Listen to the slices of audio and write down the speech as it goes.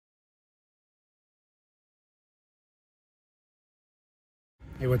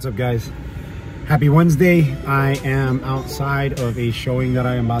Hey, what's up guys? Happy Wednesday. I am outside of a showing that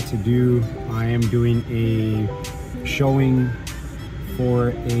I am about to do. I am doing a showing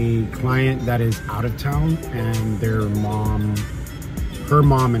for a client that is out of town, and her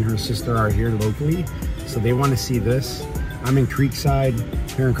mom and her sister are here locally. So they want to see this. I'm in Creekside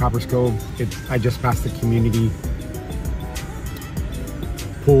here in Copper's Cove. I just passed the community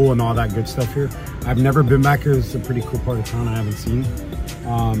pool and all that good stuff here. I've never been back here. It's a pretty cool part of town I haven't seen.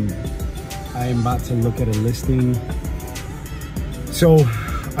 I am about to look at a listing. So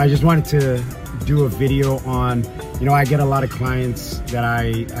I just wanted to do a video on, I get a lot of clients that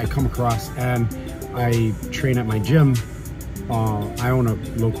I come across, and I train at my gym. I own a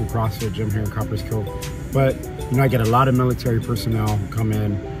local CrossFit gym here in Copper's Cove. But, I get a lot of military personnel who come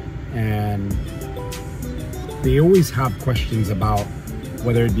in, and they always have questions about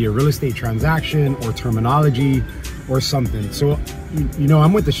whether it be a real estate transaction or terminology or something. So,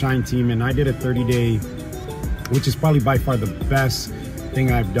 I'm with the Shine team, and I did a 30-day, which is probably by far the best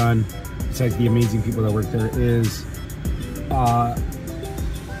thing I've done, besides the amazing people that work there, is that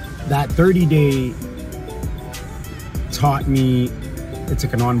 30-day taught me, it's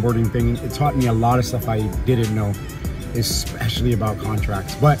like an onboarding thing. It taught me a lot of stuff I didn't know, especially about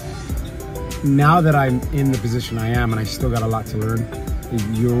contracts. But now that I'm in the position I am, and I still got a lot to learn,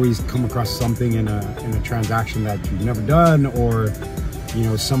 you always come across something in a transaction that you've never done, or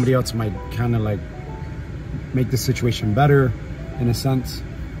somebody else might kind of like make the situation better in a sense.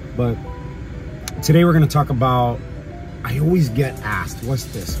 But today we're going to talk about, I always get asked, what's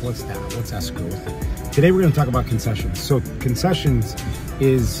this, what's that, what's escrow? Today we're going to talk about concessions. So concessions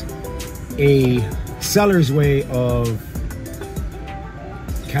is a seller's way of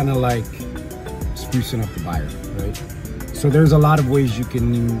kind of like sprucing up the buyer, right? So there's a lot of ways you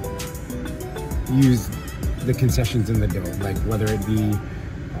can use the concessions in the deal, like whether it be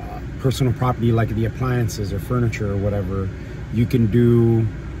personal property like the appliances or furniture or whatever. You can do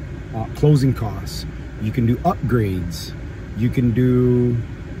closing costs, you can do upgrades, you can do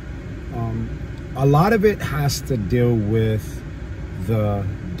a lot of it has to deal with the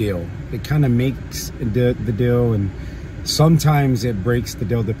deal. It kind of makes the deal, and sometimes it breaks the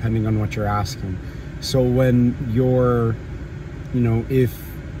deal depending on what you're asking. So when you're,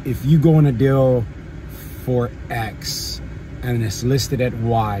 if you go in a deal for X and it's listed at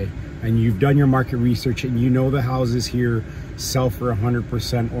Y, and you've done your market research and the houses here sell for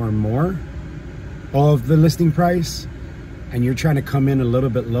 100% or more of the listing price, and you're trying to come in a little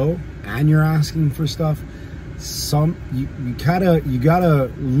bit low and you're asking for stuff, you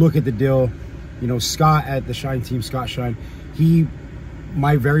gotta look at the deal. Scott at the Shine team, Scott Shine,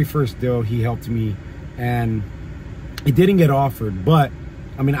 my very first deal, he helped me, and it didn't get offered, but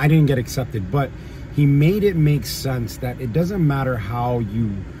I didn't get accepted, but he made it make sense that it doesn't matter how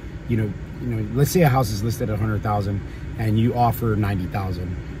let's say a house is listed at 100,000 and you offer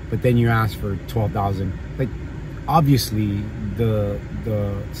 90,000, but then you ask for 12,000. Like, obviously the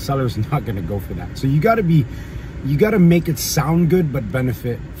seller's not going to go for that. So you got to make it sound good but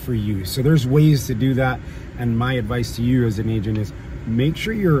benefit for you. So there's ways to do that, and my advice to you as an agent is make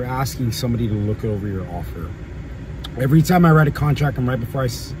sure you're asking somebody to look over your offer. Every time I write a contract, and right before I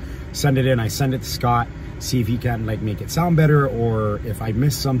send it in, I send it to Scott, see if he can make it sound better, or if I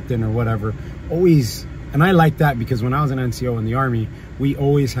miss something or whatever. Always. And I like that, because when I was an NCO in the Army, we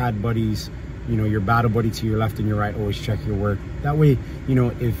always had buddies, your battle buddy to your left and your right, always check your work. That way,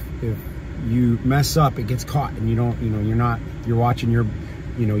 if you mess up, it gets caught, and you're watching your,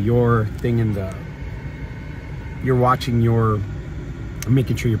 your thing in the,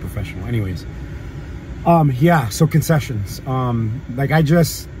 making sure you're professional. Anyways, yeah, so concessions. Like I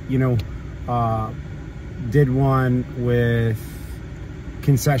just, did one with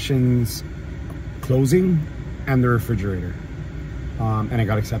concessions, closing, and the refrigerator, and I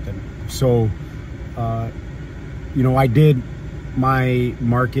got accepted. So I did my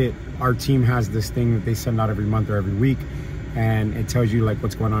market. Our team has this thing that they send out every month or every week, and it tells you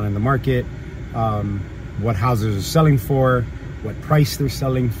what's going on in the market, what houses are selling for, what price they're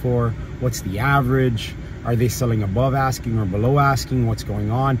selling for, what's the average, are they selling above asking or below asking, what's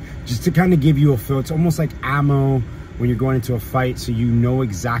going on, just to kind of give you a feel. It's almost like ammo when you're going into a fight, so you know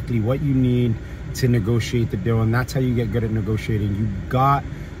exactly what you need to negotiate the deal. And that's how you get good at negotiating. You got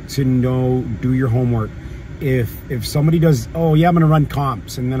to do your homework. If somebody does, oh yeah, I'm gonna run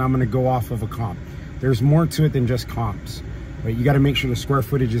comps and then I'm gonna go off of a comp, there's more to it than just comps, right? You got to make sure the square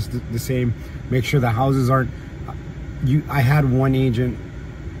footage is the same, make sure the houses aren't, I had one agent,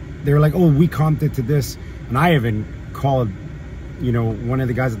 they were like, oh, we comped it to this, and I even called one of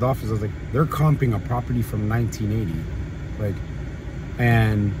the guys at the office. I was like, they're comping a property from 1980,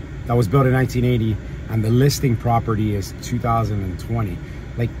 and that was built in 1980, and the listing property is 2020.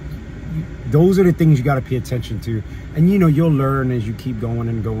 Like, those are the things you got to pay attention to, and you know, you'll learn as you keep going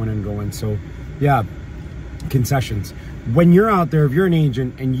and going and going. So yeah, Concessions. When you're out there, if you're an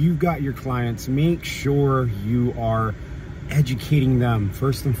agent and you've got your clients, make sure you are educating them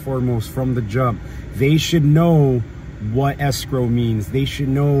first and foremost from the jump. They should know what escrow means. They should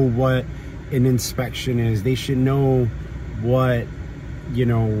know what an inspection is. They should know what, you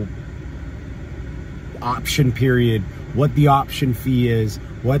know, option period, what the option fee is,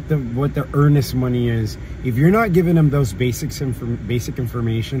 what the earnest money is. If you're not giving them those basic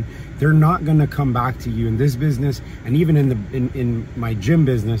information, they're not going to come back to you in this business. And even in my gym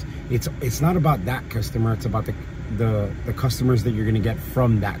business, it's not about that customer, it's about the customers that you're going to get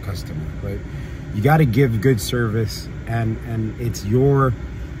from that customer, right? You got to give good service, and it's your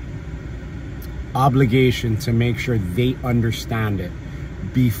obligation to make sure they understand it.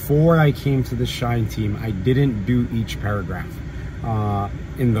 Before I came to the Shine team, I didn't do each paragraph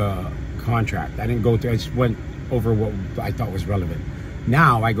in the contract. I didn't go through, I just went over what I thought was relevant.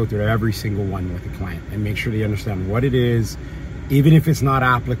 Now I go through every single one with the client and make sure they understand what it is. Even if it's not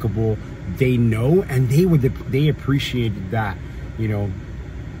applicable, they know, and they appreciated that, you know,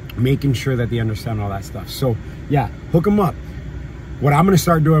 making sure that they understand all that stuff. So yeah, hook them up. What I'm going to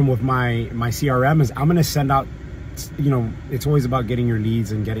start doing with my CRM is I'm going to send out, you know, it's always about getting your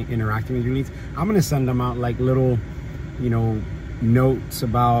leads and interacting with your leads. I'm going to send them out like little, you know, notes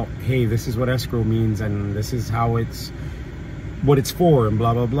about, hey, this is what escrow means, and this is how what it's for, and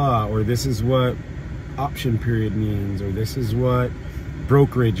blah blah blah, or this is what option period means, or this is what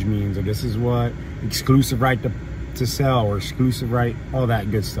brokerage means, or this is what exclusive right to sell, or exclusive right, all that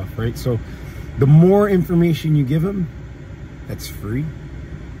good stuff, right? So the more information you give them that's free,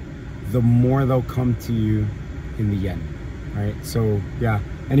 the more they'll come to you in the end, right? So yeah,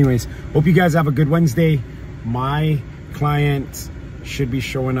 anyways, hope you guys have a good Wednesday. My client should be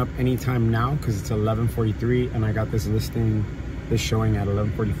showing up anytime now because it's 11:43 and I got this showing at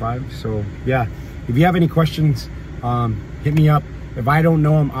 11:45. So yeah, if you have any questions, hit me up. If I don't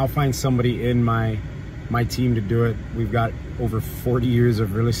know them, I'll find somebody in my team to do it. We've got over 40 years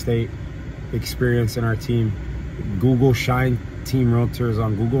of real estate experience in our team. Google Shine Team Realtors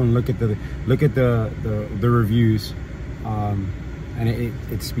on Google and look at the reviews, and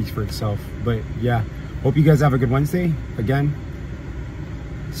it speaks for itself. But yeah, hope you guys have a good Wednesday. Again,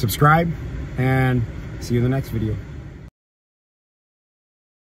 subscribe and see you in the next video.